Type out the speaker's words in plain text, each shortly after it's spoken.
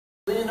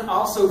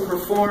also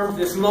performed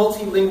this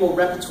multilingual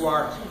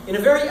repertoire in a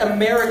very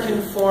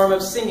American form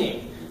of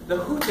singing, the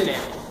hootenanny.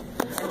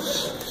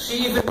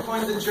 She even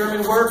coined the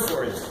German word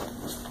for it,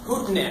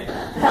 hootenanny,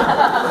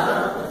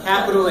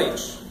 capital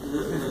H.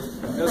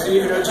 Those of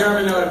you who know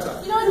German know what I'm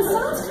talking about. You know, it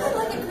sounds kind of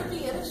like it could be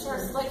Yiddish, or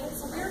like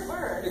it's a weird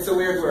word. It's a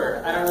weird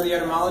word. I don't know the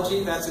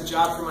etymology. That's a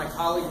job for my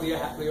colleague,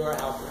 Leora Halper. I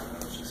don't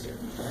know if she's here.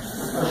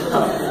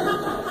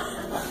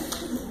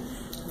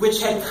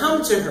 Which had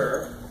come to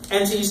her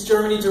and to East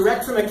Germany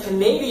direct from a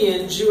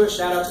Canadian Jewish,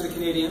 shout out to the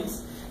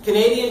Canadians,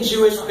 Canadian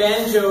Jewish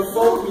banjo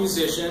folk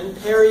musician,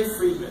 Perry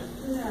Friedman.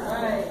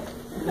 Right.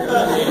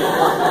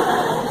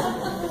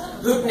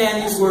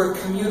 Hootenannies were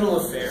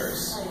communal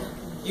affairs,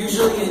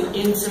 usually in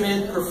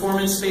intimate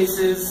performance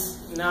spaces,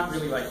 not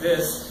really like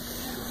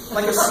this,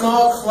 like a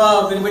small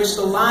club in which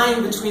the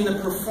line between the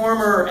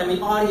performer and the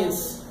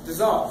audience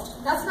dissolved.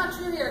 That's not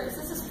true here, because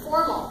this is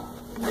formal.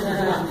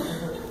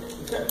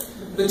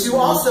 The two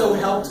also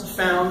helped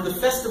found the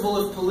Festival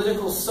of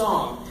Political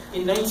Song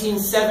in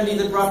 1970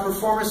 that brought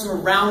performers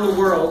from around the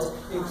world,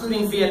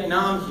 including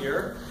Vietnam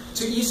here,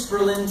 to East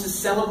Berlin to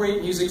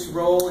celebrate music's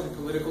role in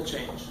political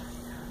change.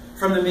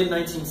 From the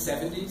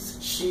mid-1970s,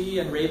 she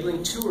and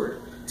Raebling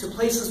toured to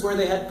places where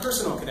they had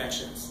personal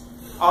connections,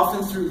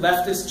 often through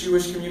leftist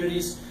Jewish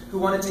communities who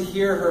wanted to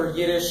hear her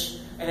Yiddish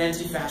and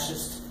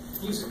anti-fascist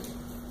music.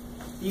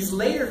 These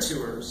later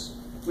tours,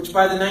 which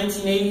by the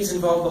 1980s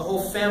involved the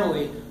whole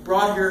family,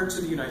 brought her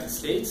to the United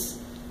States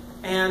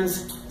and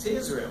to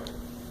Israel.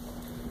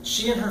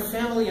 She and her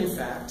family, in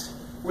fact,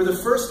 were the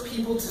first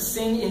people to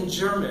sing in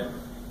German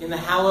in the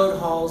hallowed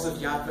halls of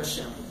Yad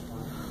Vashem.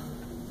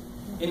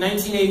 In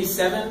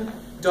 1987,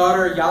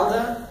 daughter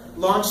Yalda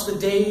launched the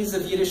Days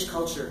of Yiddish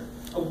Culture,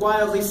 a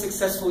wildly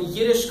successful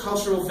Yiddish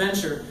cultural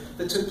venture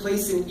that took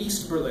place in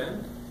East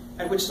Berlin,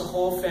 at which the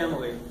whole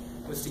family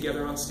was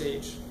together on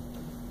stage.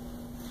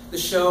 The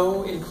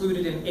show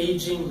included an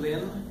aging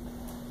Lynn,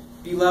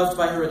 beloved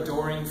by her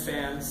adoring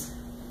fans,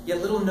 yet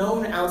little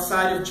known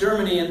outside of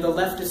Germany and the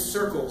leftist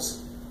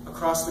circles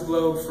across the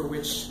globe for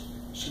which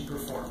she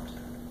performed.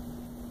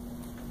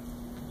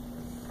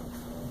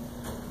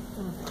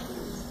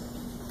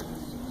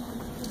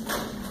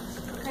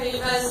 Okay,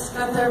 you guys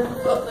got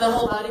the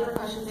whole body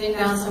percussion thing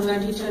down, so I'm going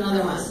to teach you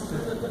another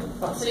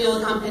one. So you'll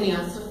accompany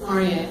us with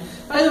Marie.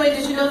 By the way,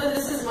 did you know that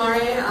this is Marie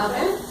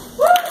Alben?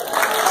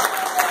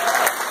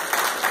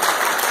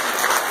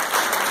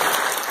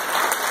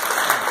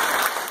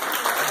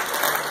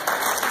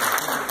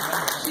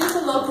 She's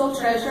a local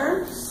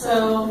treasure,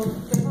 so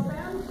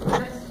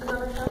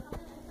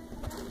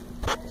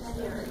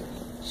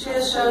she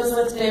has shows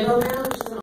with Debo Band, which